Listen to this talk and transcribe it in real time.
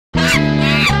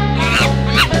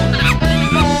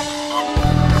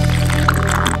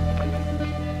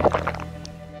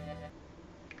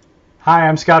Hi,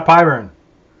 I'm Scott Pyburn,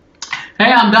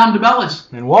 Hey, I'm Dom Bellis.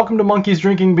 and welcome to Monkeys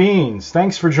Drinking Beans.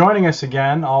 Thanks for joining us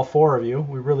again, all four of you.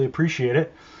 We really appreciate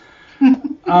it.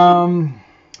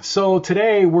 So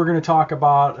today we're going to talk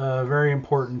about a very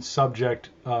important subject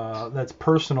that's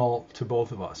personal to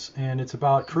both of us, and it's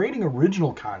about creating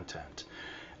original content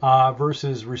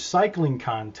versus recycling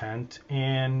content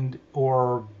and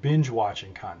or binge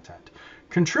watching content,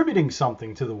 contributing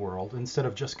something to the world instead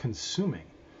of just consuming,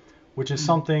 which is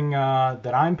something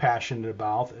that I'm passionate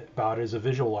about as a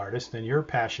visual artist, and you're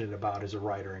passionate about as a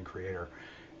writer and creator.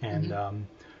 And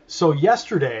so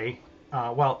yesterday,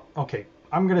 I'm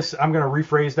gonna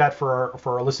rephrase that for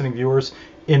our listening viewers.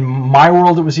 In my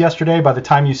world, it was yesterday. By the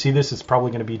time you see this, it's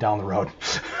probably going to be down the road.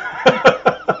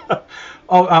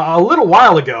 A little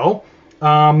while ago,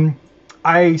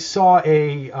 I saw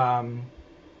a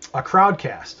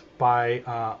crowdcast by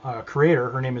a creator.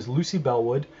 Her name is Lucy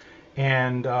Bellwood,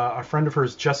 and a friend of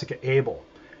hers, Jessica Abel.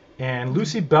 And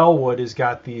Lucy Bellwood has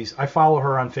got these. I follow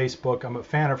her on Facebook. I'm a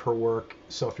fan of her work.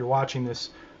 So if you're watching this,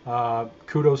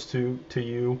 kudos to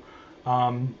you.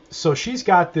 So she's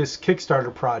got this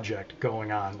Kickstarter project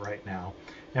going on right now.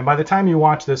 And by the time you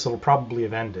watch this, it'll probably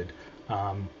have ended.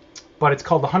 But it's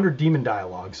called the 100 Demon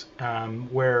Dialogues,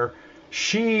 where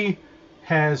she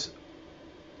has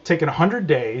taken 100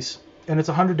 days, and it's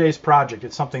a 100 days project.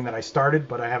 It's something that I started,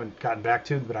 but I haven't gotten back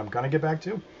to, but I'm going to get back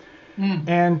to.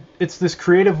 And it's this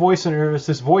creative voice in her, it's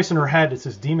this voice in her head, it's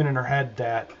this demon in her head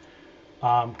that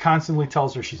constantly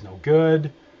tells her she's no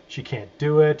good, she can't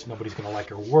do it, nobody's going to like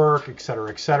her work, etc.,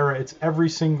 etc. It's every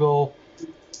single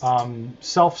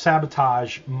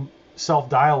self-sabotage,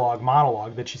 self-dialogue,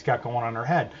 monologue that she's got going on in her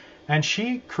head. And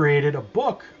she created a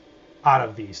book out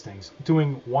of these things,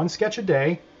 doing one sketch a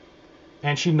day,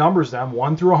 and she numbers them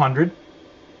 1 through 100,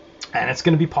 and it's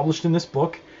going to be published in this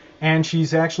book. And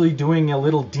she's actually doing a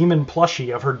little demon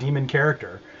plushie of her demon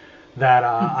character that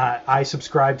I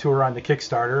subscribe to her on the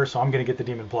Kickstarter, so I'm going to get the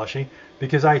demon plushie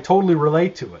because I totally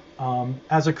relate to it.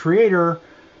 As a creator,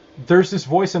 there's this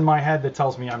voice in my head that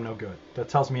tells me I'm no good, that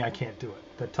tells me I can't do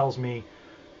it, that tells me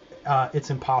it's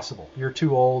impossible. You're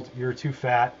too old, you're too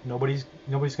fat, nobody's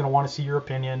going to want to see your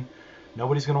opinion,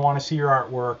 nobody's going to want to see your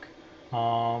artwork.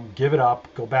 Give it up,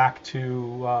 go back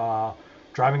to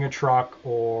driving a truck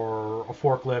or a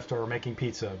forklift or making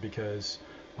pizza because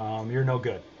you're no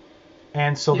good.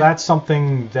 And so that's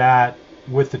something that,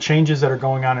 with the changes that are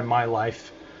going on in my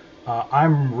life,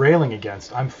 I'm railing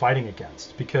against, I'm fighting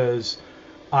against, because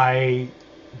I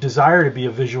desire to be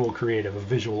a visual creative, a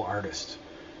visual artist.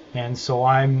 And so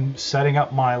I'm setting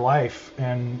up my life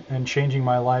and changing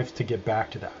my life to get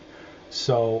back to that.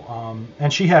 So,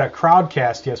 and she had a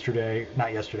crowdcast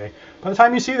not yesterday. By the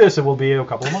time you see this, it will be a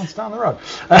couple of months down the road.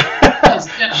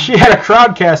 She had a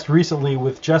crowdcast recently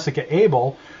with Jessica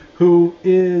Abel, who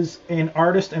is an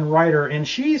artist and writer, and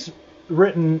she's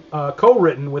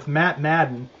co-written with Matt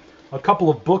Madden, a couple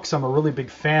of books I'm a really big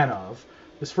fan of.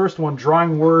 This first one,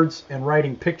 Drawing Words and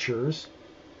Writing Pictures,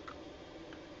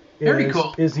 Very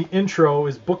cool. Is the intro,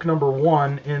 is book number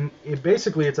 1, and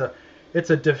basically it's a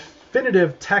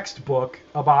definitive textbook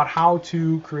about how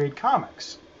to create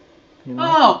comics. You know?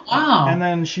 Oh, wow. And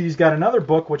then she's got another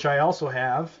book, which I also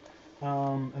have,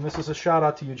 and this is a shout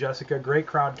out to you, Jessica. Great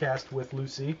crowdcast with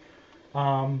Lucy.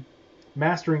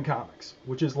 Mastering Comics,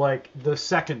 which is like the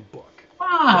second book, the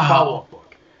follow-up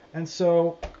book. And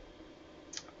so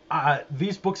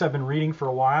these books I've been reading for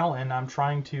a while, and I'm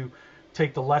trying to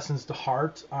take the lessons to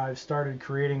heart. I've started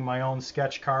creating my own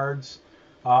sketch cards.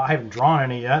 I haven't drawn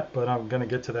any yet, but I'm going to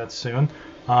get to that soon.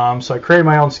 So I created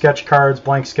my own sketch cards,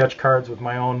 blank sketch cards with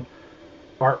my own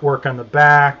artwork on the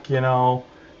back, and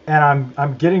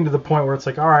I'm getting to the point where it's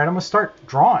like, all right, I'm going to start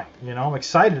drawing. I'm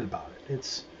excited about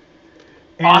it.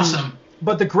 Awesome.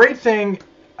 But the great thing,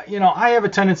 I have a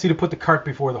tendency to put the cart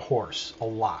before the horse a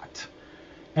lot.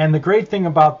 And the great thing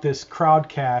about this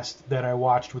crowdcast that I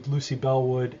watched with Lucy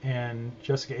Bellwood and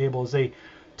Jessica Abel is they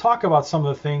talk about some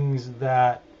of the things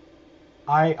that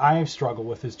I struggle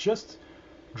with, is just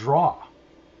draw.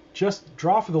 Just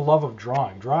draw for the love of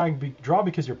drawing. Draw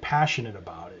because you're passionate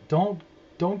about it.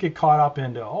 Don't get caught up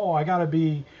into, I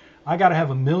gotta have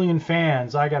 1 million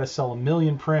fans. I gotta sell 1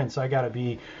 million prints. I gotta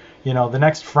be, the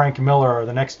next Frank Miller or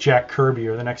the next Jack Kirby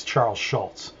or the next Charles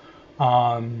Schultz.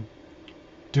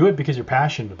 Do it because you're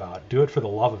passionate about it. Do it for the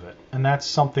love of it. And that's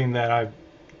something that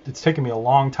it's taken me a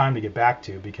long time to get back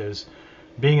to, because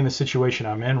being in the situation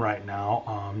I'm in right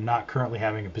now, not currently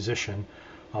having a position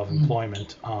of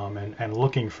employment, and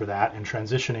looking for that and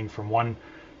transitioning from one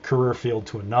career field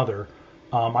to another,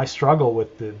 I struggle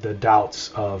with the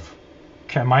doubts of,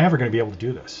 am I ever going to be able to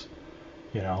do this?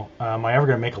 You know, am I ever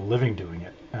going to make a living doing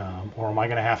it, or am I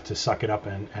going to have to suck it up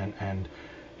and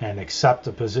accept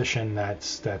a position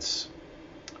that's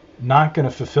not going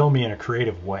to fulfill me in a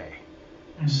creative way?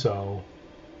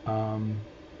 Mm-hmm.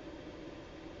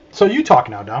 So you talk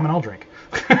now, Dom, and I'll drink.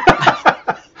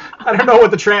 I don't know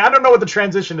what the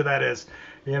transition to that is.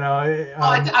 You know,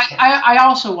 I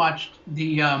also watched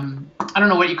the I don't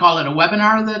know what you call it, a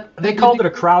webinar that they called it a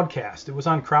crowdcast. It was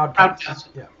on crowdcast.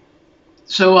 Yeah.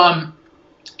 So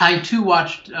I too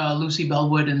watched Lucy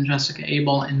Bellwood and Jessica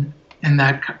Abel in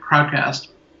that crowdcast,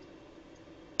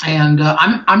 and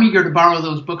I'm eager to borrow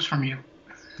those books from you.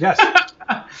 Yes.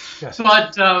 Yes.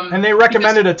 But, and they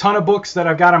recommended a ton of books that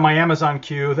I've got on my Amazon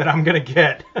queue that I'm going to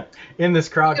get in this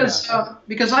crowdcast.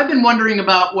 Because I've been wondering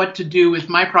about what to do with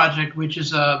my project, which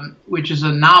is a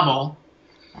novel.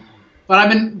 But I've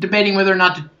been debating whether or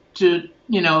not to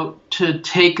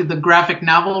take the graphic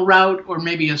novel route or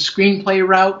maybe a screenplay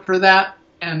route for that.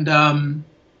 And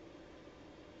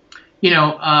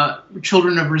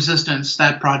Children of Resistance,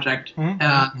 that project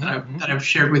that I've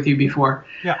shared with you before.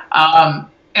 Yeah.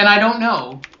 And I don't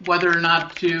know whether or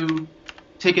not to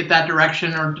take it that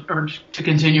direction or to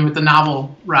continue with the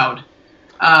novel route.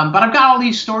 But I've got all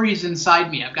these stories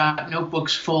inside me. I've got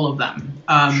notebooks full of them.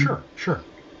 Sure.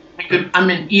 I'm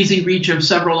in easy reach of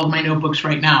several of my notebooks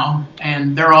right now,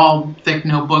 and they're all thick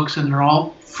notebooks, and they're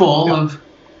all full of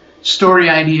story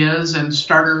ideas and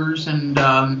starters and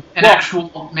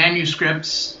actual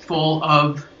manuscripts full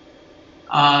of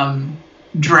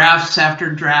drafts after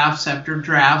drafts after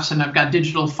drafts, and I've got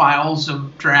digital files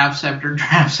of drafts after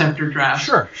drafts after drafts.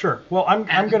 Sure. Well,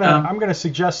 I'm gonna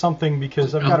suggest something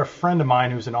because I've got a friend of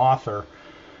mine who's an author.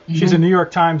 Mm-hmm. She's a New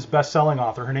York Times best-selling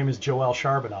author. Her name is Joelle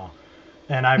Charbonneau,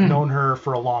 and I've known her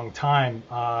for a long time.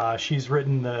 She's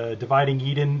written the Dividing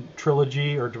Eden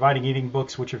trilogy, or Dividing Eden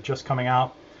books, which are just coming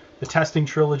out. The Testing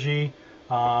trilogy.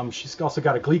 She's also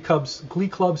got a Glee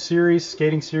Club series,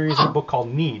 skating series, and a book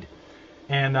called Need.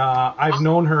 And I've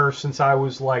known her since I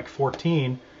was like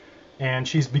 14, and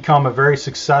she's become a very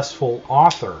successful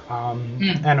author.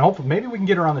 And hopefully, maybe we can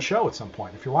get her on the show at some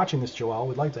point. If you're watching this, Joelle,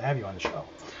 we'd like to have you on the show.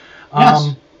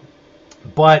 Yes.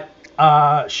 But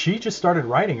she just started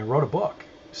writing and wrote a book.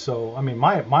 So, I mean,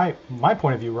 my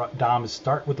point of view, Dom, is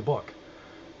start with the book,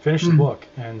 finish the book,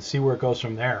 and see where it goes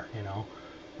from there. You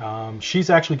know, she's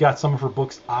actually got some of her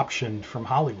books optioned from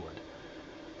Hollywood.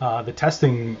 The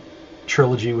Testing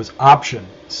trilogy was optioned,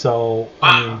 so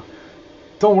I mean,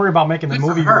 don't worry about making the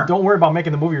movie. Don't worry about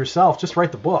making the movie yourself. Just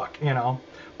write the book, you know.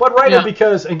 But write it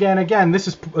because again, this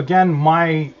is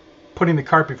my putting the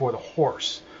cart before the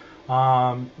horse.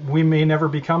 We may never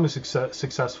become as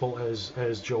successful as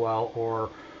Joelle or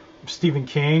Stephen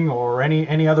King or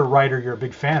any other writer you're a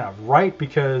big fan of. Write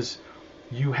because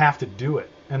you have to do it,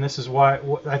 and this is why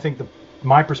I think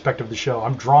my perspective of the show.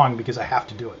 I'm drawing because I have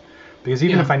to do it. Because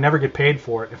even if I never get paid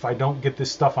for it, if I don't get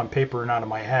this stuff on paper and out of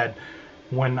my head,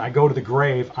 when I go to the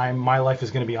grave, my life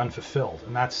is going to be unfulfilled,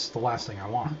 and that's the last thing I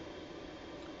want.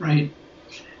 Right.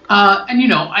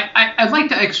 And I'd like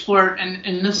to explore, and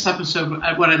in this episode,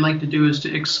 what I'd like to do is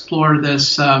to explore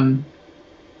this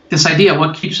idea,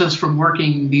 what keeps us from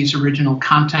working these original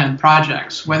content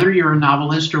projects, whether you're a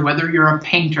novelist or whether you're a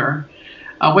painter,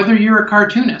 whether you're a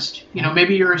cartoonist,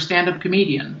 maybe you're a stand-up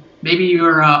comedian, maybe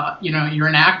you're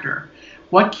an actor.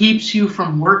 What keeps you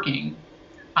from working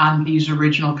on these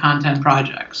original content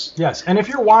projects? Yes, and if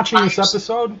you're watching this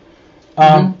episode,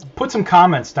 put some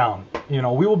comments down. We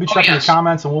will be checking the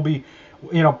comments, and we'll be,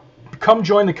 come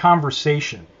join the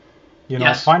conversation.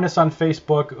 Find us on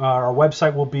Facebook. Our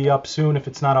website will be up soon if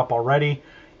it's not up already,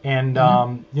 and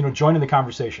join in the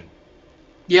conversation.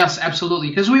 Yes, absolutely,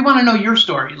 because we want to know your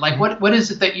story. Like, what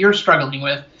is it that you're struggling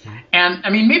with? And I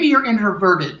mean, maybe you're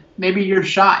introverted, maybe you're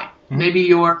shy, maybe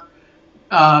you're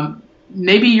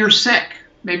sick,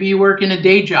 maybe you work in a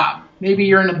day job, maybe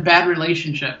you're in a bad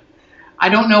relationship. I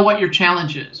don't know what your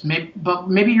challenge is, but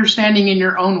maybe you're standing in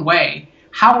your own way.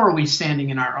 How are we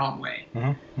standing in our own way?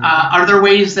 Are there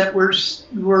ways that we're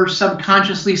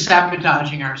subconsciously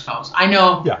sabotaging ourselves? I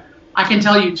know. Yeah. I can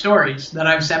tell you stories that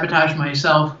I've sabotaged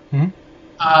myself in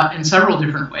several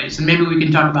different ways, and maybe we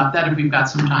can talk about that if we've got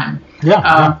some time.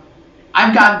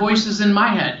 I've got voices in my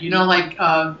head,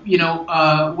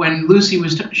 when Lucy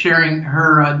was sharing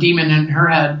her demon in her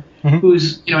head,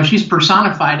 who's, she's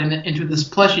personified into this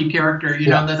plushy character,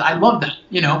 that I love that,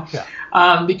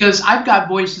 because I've got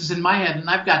voices in my head, and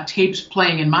I've got tapes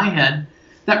playing in my head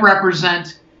that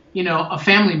represent, a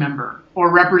family member,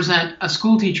 or represent a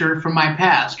school teacher from my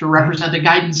past, or represent a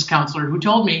guidance counselor who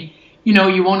told me,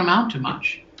 you won't amount to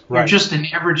much. Right. You're just an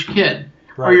average kid.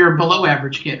 or you're a below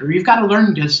average kid, or you've got a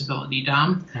learning disability,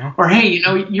 Dom, or hey,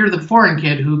 you're the foreign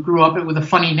kid who grew up with a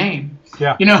funny name,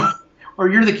 or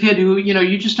you're the kid who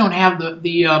you just don't have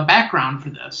the background for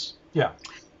this. Yeah.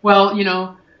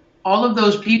 Well, all of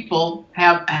those people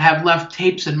have left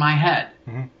tapes in my head,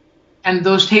 and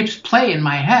those tapes play in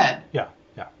my head. Yeah.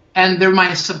 And they're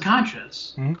my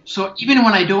subconscious. So even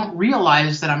when I don't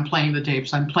realize that I'm playing the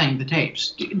tapes, I'm playing the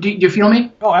tapes. Do you feel me?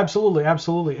 Oh, absolutely.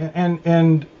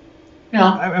 And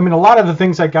I mean, a lot of the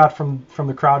things I got from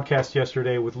the Crowdcast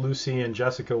yesterday with Lucy and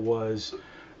Jessica was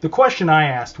the question I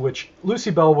asked, which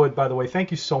Lucy Bellwood, by the way,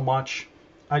 thank you so much.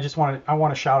 I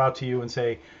want to shout out to you and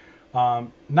say,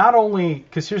 not only,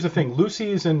 because here's the thing,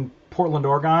 Lucy is in Portland,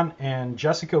 Oregon, and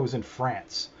Jessica was in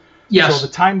France. Yes. So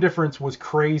the time difference was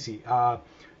crazy.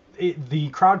 The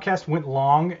Crowdcast went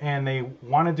long, and they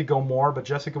wanted to go more, but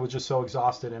Jessica was just so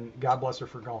exhausted, and God bless her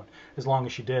for going as long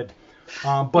as she did.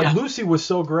 But Lucy was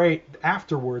so great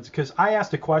afterwards, because I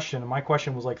asked a question, and my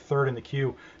question was like third in the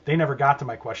queue. They never got to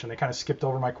my question. They kind of skipped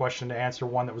over my question to answer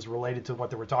one that was related to what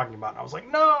they were talking about. And I was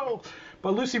like, no!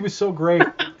 But Lucy was so great.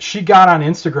 She got on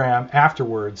Instagram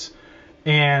afterwards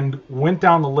and went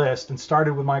down the list and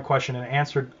started with my question and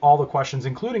answered all the questions,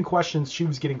 including questions she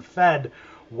was getting fed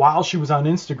while she was on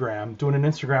Instagram, doing an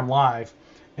Instagram live.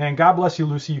 And God bless you,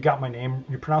 Lucy, you got my name,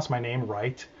 you pronounced my name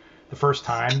right the first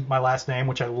time, my last name,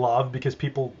 which I love because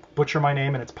people butcher my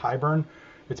name and it's Pyburn.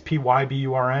 It's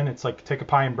Pyburn. It's like take a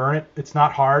pie and burn it. It's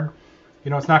not hard.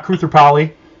 It's not Cruther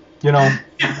Polly,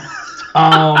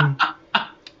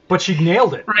 but she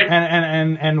nailed it. Right.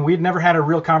 And we'd never had a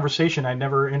real conversation. I'd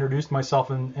never introduced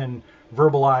myself and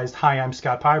verbalized, hi, I'm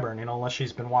Scott Pyburn, unless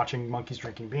she's been watching Monkeys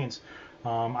Drinking Beans.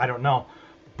 I don't know.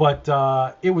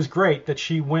 But it was great that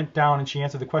she went down and she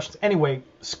answered the questions. Anyway,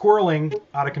 squirreling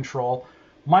out of control.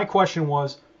 My question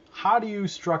was, how do you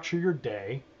structure your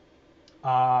day?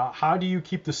 How do you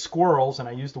keep the squirrels, and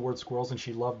I used the word squirrels, and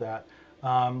she loved that,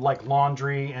 like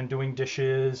laundry and doing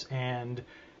dishes and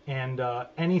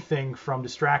anything from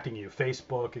distracting you,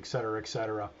 Facebook, et cetera, et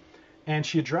cetera. And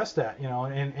she addressed that,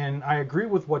 and I agree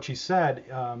with what she said.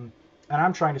 And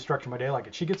I'm trying to structure my day like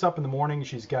it. She gets up in the morning.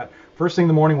 She's got first thing in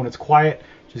the morning when it's quiet.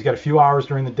 She's got a few hours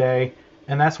during the day,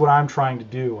 and that's what I'm trying to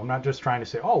do. I'm not just trying to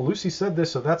say, oh, Lucy said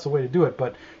this, so that's the way to do it.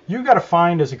 But you got to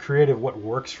find as a creative what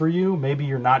works for you. Maybe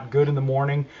you're not good in the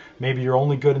morning. Maybe you're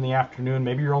only good in the afternoon.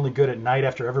 Maybe you're only good at night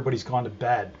after everybody's gone to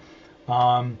bed.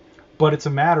 But it's a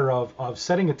matter of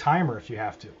setting a timer if you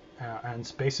have to, and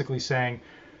it's basically saying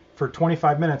for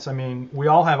 25 minutes. I mean, we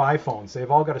all have iPhones.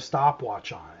 They've all got a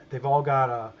stopwatch on it. They've all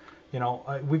got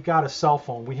we've got a cell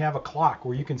phone. We have a clock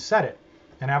where you can set it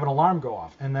and have an alarm go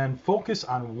off, and then focus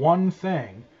on one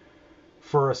thing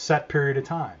for a set period of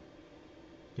time.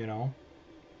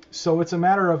 So it's a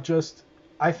matter of just,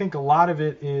 I think a lot of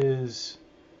it is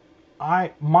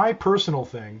my personal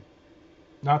thing,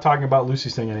 not talking about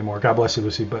Lucy's thing anymore. God bless you,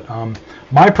 Lucy. But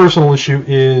my personal issue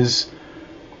is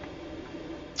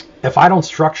if I don't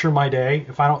structure my day,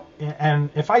 if I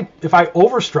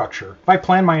overstructure, if I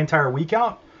plan my entire week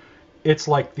out, it's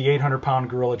like the 800-pound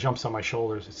gorilla jumps on my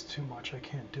shoulders. It's too much. I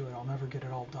can't do it. I'll never get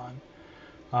it all done.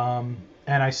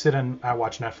 And I sit and I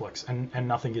watch Netflix, and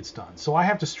nothing gets done. So I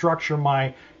have to structure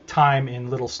my time in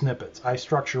little snippets. I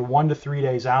structure 1 to 3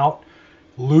 days out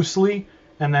loosely,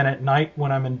 and then at night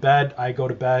when I'm in bed, I go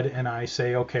to bed and I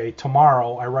say, okay,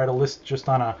 tomorrow I write a list just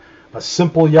on a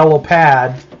simple yellow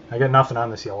pad. I got nothing on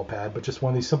this yellow pad, but just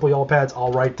one of these simple yellow pads.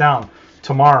 I'll write down,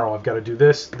 tomorrow I've got to do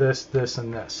this, this, this,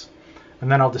 and this.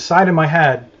 And then I'll decide in my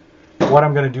head what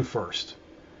I'm going to do first.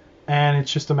 And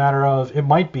it's just a matter of, it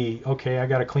might be, okay, I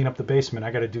got to clean up the basement.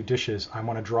 I got to do dishes. I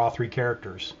want to draw 3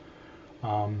 characters.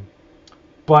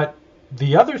 But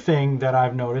the other thing that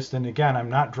I've noticed, and again, I'm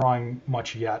not drawing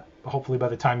much yet. Hopefully by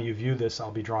the time you view this,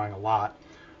 I'll be drawing a lot.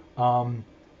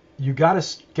 You got to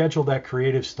schedule that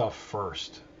creative stuff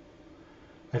first.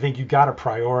 I think you got to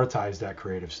prioritize that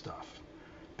creative stuff.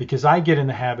 Because I get in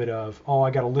the habit of, I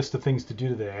got a list of things to do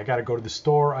today. I got to go to the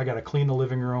store. I got to clean the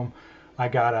living room. I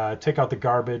got to take out the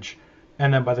garbage.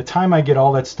 And then by the time I get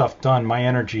all that stuff done, my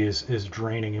energy is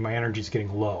draining and my energy is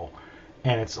getting low.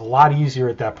 And it's a lot easier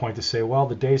at that point to say, well,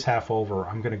 the day's half over.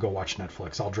 I'm going to go watch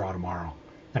Netflix. I'll draw tomorrow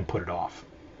and put it off.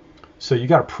 So you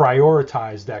got to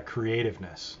prioritize that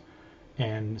creativeness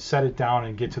and set it down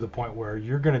and get to the point where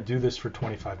you're going to do this for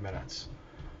 25 minutes,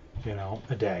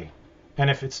 a day. And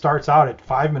if it starts out at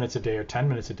 5 minutes a day or 10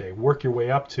 minutes a day, work your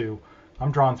way up to,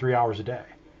 I'm drawing 3 hours a day.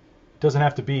 It doesn't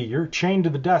have to be, you're chained to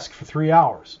the desk for 3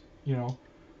 hours.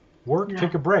 Work,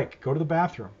 take a break, go to the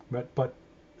bathroom. But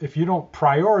if you don't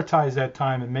prioritize that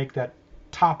time and make that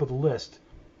top of the list,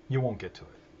 you won't get to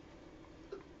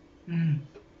it.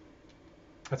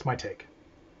 That's my take.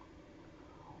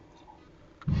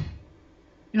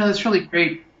 That's really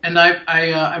great. And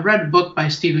I read a book by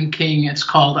Stephen King. It's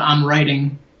called On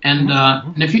Writing. And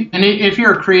if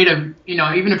you're a creative,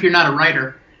 even if you're not a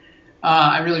writer,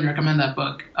 I really recommend that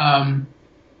book.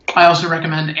 I also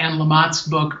recommend Anne Lamott's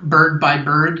book Bird by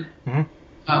Bird,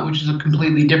 which is a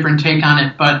completely different take on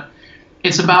it. But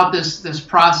it's about this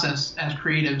process as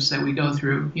creatives that we go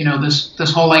through.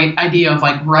 This whole idea of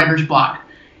like writer's block.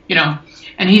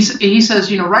 And he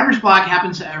says writer's block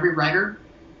happens to every writer,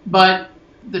 but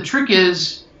the trick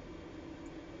is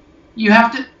you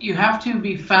have to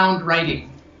be found writing.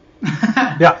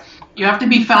 Yeah. You have to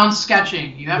be found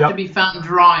sketching. You have to be found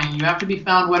drawing. You have to be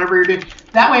found whatever you're doing.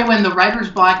 That way, when the writer's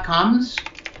block comes,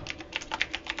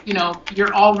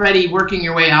 you're already working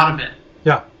your way out of it.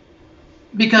 Yeah.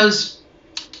 Because,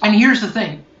 and here's the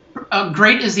thing,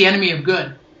 great is the enemy of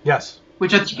good. Yes.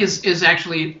 Which I think is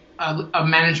actually a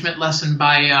management lesson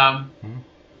by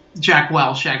Jack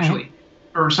Welch, actually,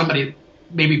 or somebody,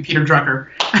 maybe Peter Drucker.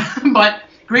 But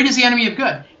great is the enemy of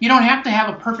good. You don't have to have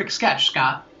a perfect sketch,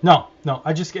 Scott. No.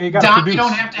 I just you got to produce. You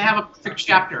don't have to have a perfect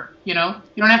chapter. You don't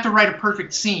have to write a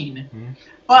perfect scene,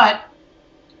 but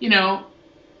you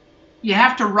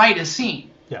have to write a scene.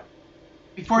 Yeah.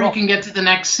 Before you can get to the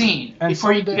next scene.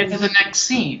 Before you can get to the next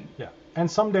scene. Yeah. And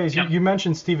some days you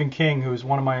mentioned Stephen King, who's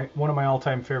one of my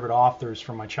all-time favorite authors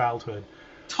from my childhood.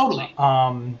 Totally.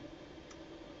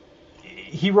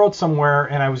 He wrote somewhere,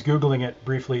 and I was Googling it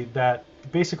briefly, that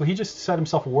basically he just set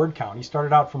himself a word count. He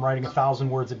started out from writing 1,000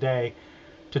 words a day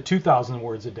to 2,000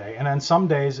 words a day. And then some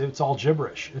days it's all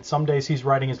gibberish. And some days he's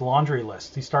writing his laundry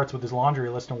list. He starts with his laundry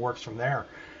list and works from there.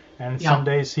 And some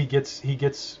days he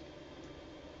gets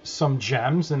some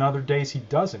gems, and other days he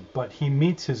doesn't. But he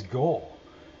meets his goal.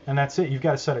 And that's it. You've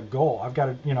got to set a goal. I've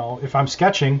got to, if I'm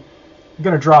sketching, I'm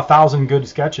going to draw 1,000 good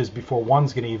sketches before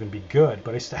one's going to even be good.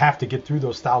 But I still have to get through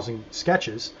those 1,000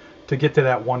 sketches to get to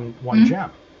that one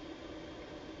gem.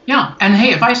 Yeah. And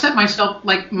hey, if I set myself,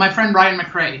 like my friend Ryan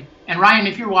McRae, and Ryan,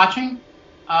 if you're watching,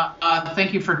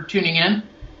 thank you for tuning in.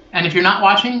 And if you're not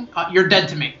watching, you're dead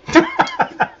to me.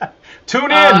 Tune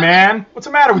in, man. What's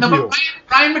the matter with you?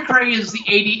 Ryan McRae is the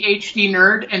ADHD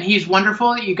nerd, and he's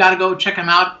wonderful. You got to go check him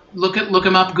out. Look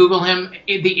him up. Google him.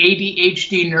 The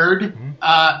ADHD nerd.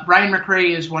 Ryan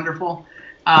McRae is wonderful.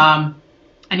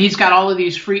 And he's got all of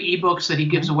these free ebooks that he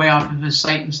gives away off of his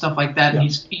site and stuff like that. Yeah.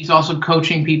 And he's also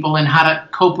coaching people in how to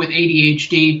cope with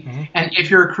ADHD. And if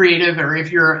you're a creative or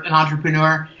if you're an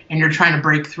entrepreneur and you're trying to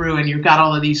break through and you've got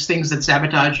all of these things that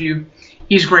sabotage you,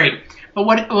 he's great. But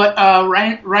what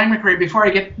Ryan McRae, before I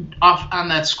get off on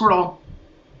that squirrel,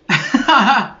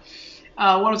 what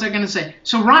was I going to say?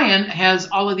 So Ryan has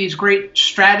all of these great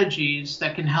strategies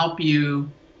that can help you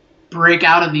break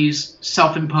out of these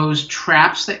self-imposed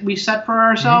traps that we set for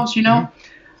ourselves,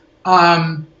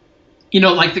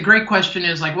 like the great question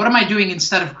is like, what am I doing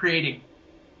instead of creating?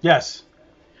 Yes.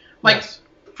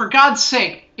 For God's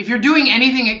sake, if you're doing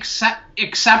anything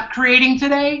except creating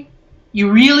today,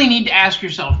 you really need to ask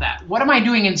yourself that. What am I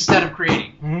doing instead of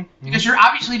creating? Because you're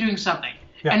obviously doing something.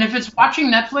 Yeah. And if it's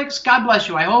watching Netflix, God bless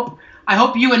you. I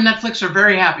hope you and Netflix are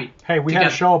very happy. Hey, we had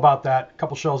a show about that a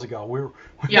couple shows ago.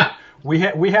 We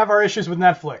have our issues with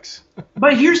Netflix.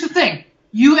 But here's the thing.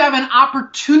 You have an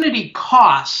opportunity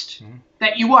cost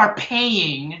that you are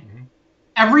paying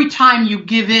every time you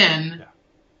give in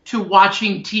to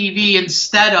watching TV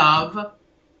instead of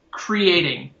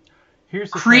creating.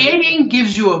 Creating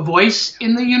gives you a voice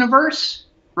in the universe,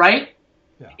 right?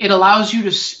 Yeah. It allows you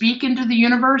to speak into the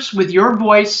universe with your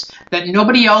voice that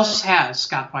nobody else has,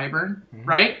 Scott Pyburn,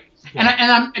 right? Yeah.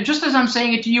 And I'm just as I'm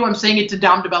saying it to you, I'm saying it to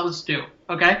Dom DeBellis too,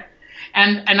 okay?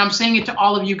 And I'm saying it to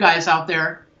all of you guys out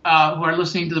there who are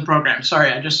listening to the program.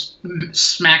 Sorry, I just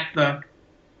smacked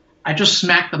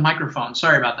the microphone.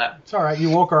 Sorry about that. It's all right. You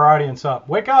woke our audience up.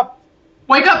 Wake up!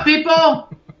 Wake up, people!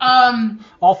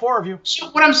 All four of you. So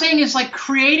what I'm saying is, like,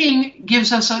 creating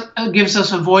gives us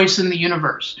a voice in the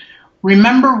universe.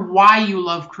 Remember why you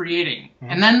love creating,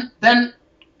 and then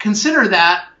consider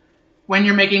that when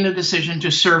you're making the decision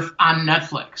to surf on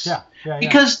Netflix. Yeah.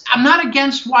 Because I'm not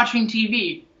against watching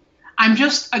TV. I'm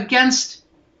just against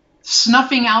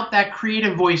snuffing out that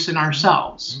creative voice in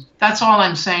ourselves. That's all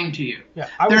I'm saying to you. Yeah,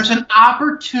 there's an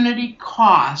opportunity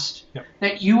cost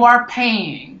that you are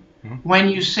paying when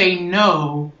you say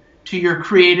no to your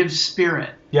creative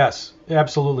spirit. Yes,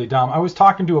 absolutely, Dom. I was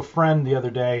talking to a friend the other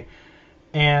day,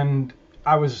 and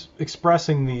I was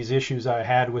expressing these issues I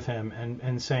had with him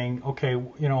and saying, okay,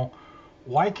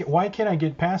 why can't I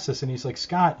get past this? And he's like,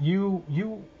 Scott, you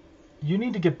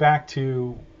need to get back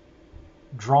to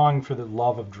drawing for the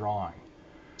love of drawing,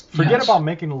 Forget Yes. about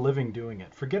making a living doing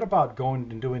it. Forget about going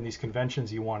and doing these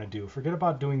conventions you want to do. Forget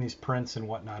about doing these prints and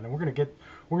whatnot. And we're gonna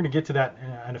get to that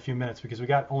in a few minutes because we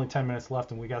got only 10 minutes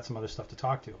left and we got some other stuff to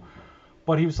talk to.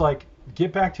 But he was like,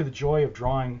 get back to the joy of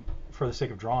drawing for the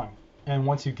sake of drawing. And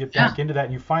once you get back into that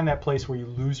and you find that place where you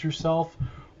lose yourself,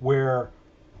 where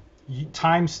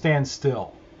time stands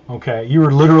still. Okay, you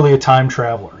are literally a time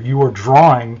traveler. You are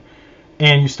drawing,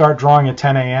 and you start drawing at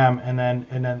 10 a.m. and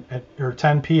then or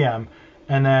 10 p.m.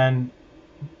 and then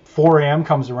 4 a.m.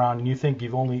 comes around and you think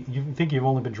you've only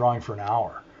been drawing for an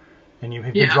hour, and you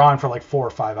have been drawing for like 4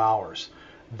 or 5 hours.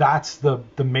 That's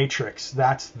the matrix.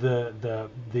 That's the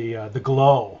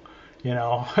glow. You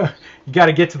know, you got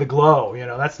to get to the glow. You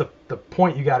know, that's the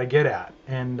point you got to get at,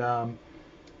 and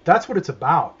that's what it's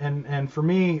about. And for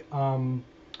me,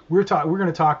 we're going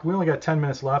to talk. We only got 10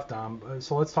 minutes left,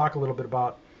 so let's talk a little bit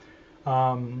about.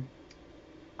 I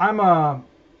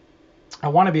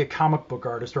want to be a comic book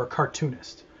artist or a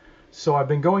cartoonist. So I've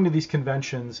been going to these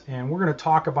conventions, and we're going to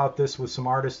talk about this with some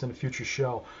artists in a future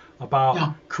show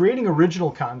about creating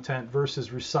original content versus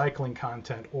recycling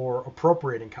content or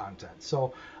appropriating content.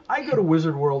 So I go to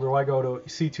Wizard World or I go to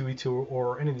C2E2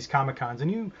 or any of these Comic Cons,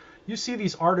 and you see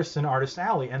these artists in Artist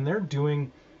Alley, and they're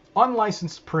doing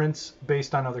unlicensed prints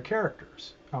based on other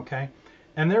characters. Okay,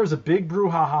 and there was a big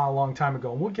brouhaha a long time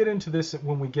ago, and we'll get into this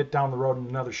when we get down the road in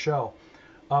another show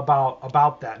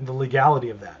about that and the legality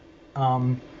of that.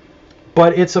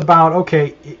 But it's about,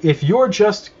 okay, if you're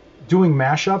just doing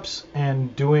mashups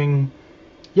and doing,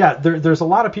 there's a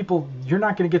lot of people, you're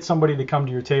not going to get somebody to come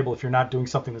to your table if you're not doing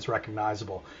something that's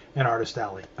recognizable in Artist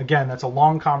Alley. Again, that's a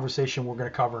long conversation we're going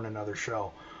to cover in another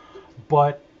show.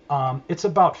 But it's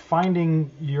about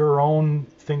finding your own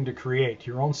thing to create,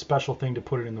 your own special thing to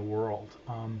put it in the world.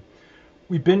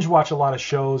 We binge watch a lot of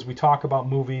shows. We talk about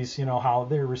movies, you know, how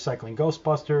they're recycling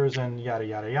Ghostbusters and yada,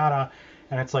 yada, yada.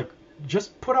 And it's like,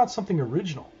 just put out something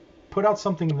original. Put out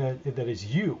something that is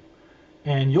you.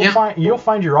 And you'll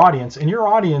find your audience. And your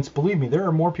audience, believe me, there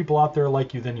are more people out there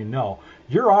like you than you know.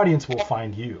 Your audience will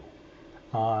find you.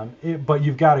 But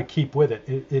you've got to keep with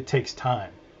it. It takes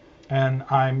time. And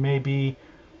I'm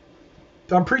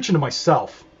preaching to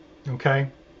myself, okay?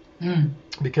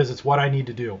 Because it's what I need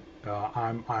to do.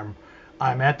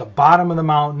 I'm at the bottom of the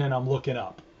mountain and I'm looking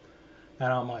up,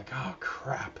 and I'm like, oh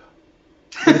crap,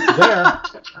 it's there,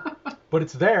 but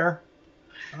it's there,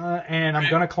 and I'm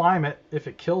gonna climb it if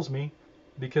it kills me,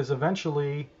 because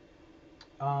eventually,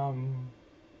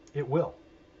 it will.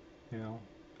 You know,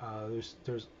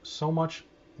 there's so much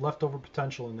leftover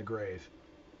potential in the grave.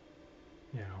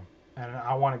 You know, and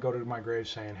I want to go to my grave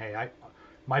saying, hey,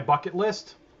 my bucket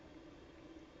list,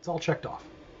 it's all checked off.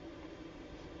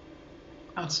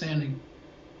 Outstanding.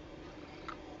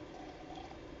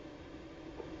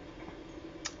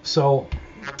 So,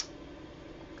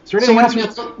 is there anything else?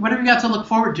 What have you got to look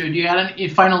forward to? Do you have any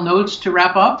final notes to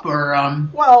wrap up, or?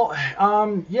 Well,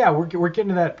 we're getting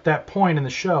to that point in the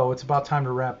show. It's about time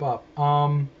to wrap up.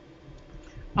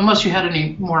 Unless you had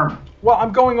any more. Well,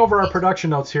 I'm going over our production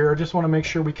notes here. I just want to make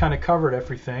sure we kind of covered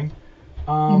everything.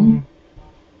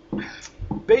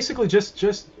 Basically,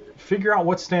 just figure out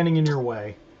what's standing in your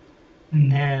way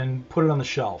and put it on the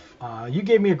shelf. You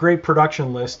gave me a great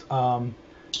production list.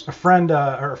 A friend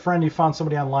you found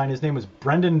somebody online. His name was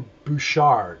Brendan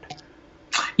Bouchard.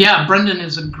 Yeah, Brendan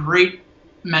is a great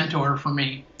mentor for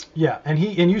me. Yeah, and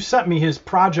you sent me his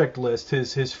project list,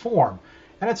 his form,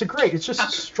 and it's it's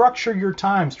just structure your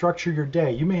time, structure your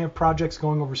day. You may have projects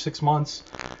going over 6 months,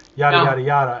 yada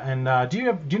yada. And do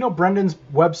you know Brendan's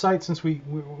website, since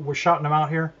we're shouting him out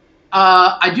here?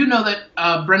 I do know that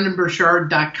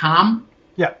BrendanBouchard.com.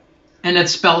 Yeah. And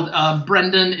it's spelled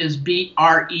Brendan is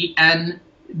BRENDON.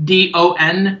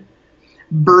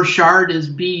 Bouchard is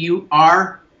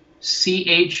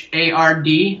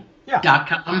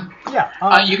BURCHARD.com.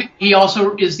 Yeah. He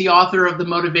also is the author of the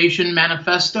Motivation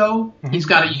Manifesto. Mm-hmm. He's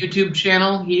got a YouTube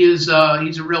channel. He's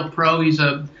a real pro. He's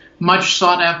a much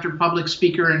sought after public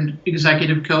speaker and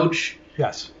executive coach.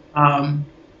 Yes.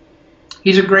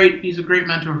 He's a great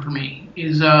mentor for me.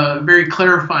 He's very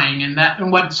clarifying,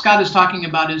 and what Scott is talking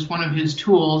about is one of his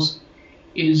tools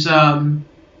is a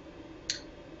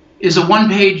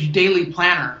one-page daily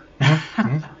planner.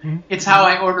 It's how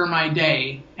I order my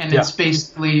day, and it's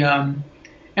basically and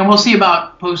we'll see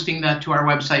about posting that to our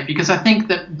website, because I think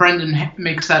that Brendan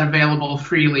makes that available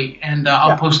freely, and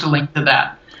I'll post a link to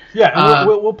that. Yeah, and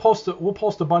we'll post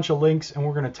a bunch of links, and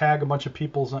we're going to tag a bunch of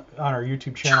people on our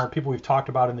YouTube channel, people we've talked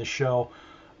about in this show.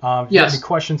 If you have any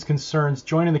questions, concerns,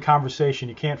 join in the conversation.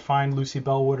 You can't find Lucy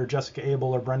Bellwood or Jessica Abel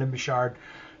or Brendan Bouchard.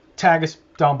 tag us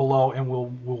down below, and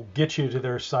we'll get you to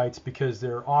their sites because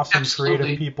they're awesome, Absolutely.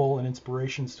 creative people and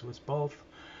inspirations to us both.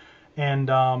 And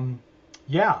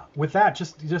yeah, with that,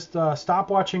 just stop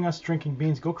watching us drinking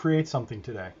beans. Go create something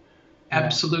today.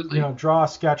 Absolutely. You know, draw a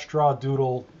sketch, draw a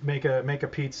doodle, make a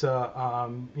pizza.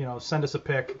 You know, send us a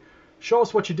pic. Show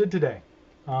us what you did today.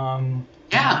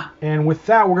 Yeah. And with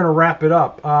that, we're going to wrap it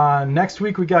up. Next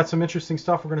week, we got some interesting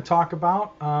stuff we're going to talk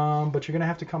about, but you're going to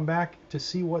have to come back to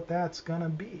see what that's going to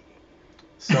be.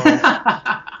 So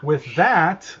with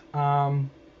that, I'm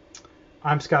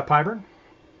Scott Pyburn.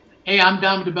 Hey, I'm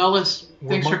Dominic Bellis.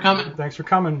 Thanks for coming. Thanks for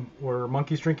coming. We're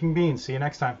Monkeys Drinking Beans. See you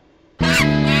next time.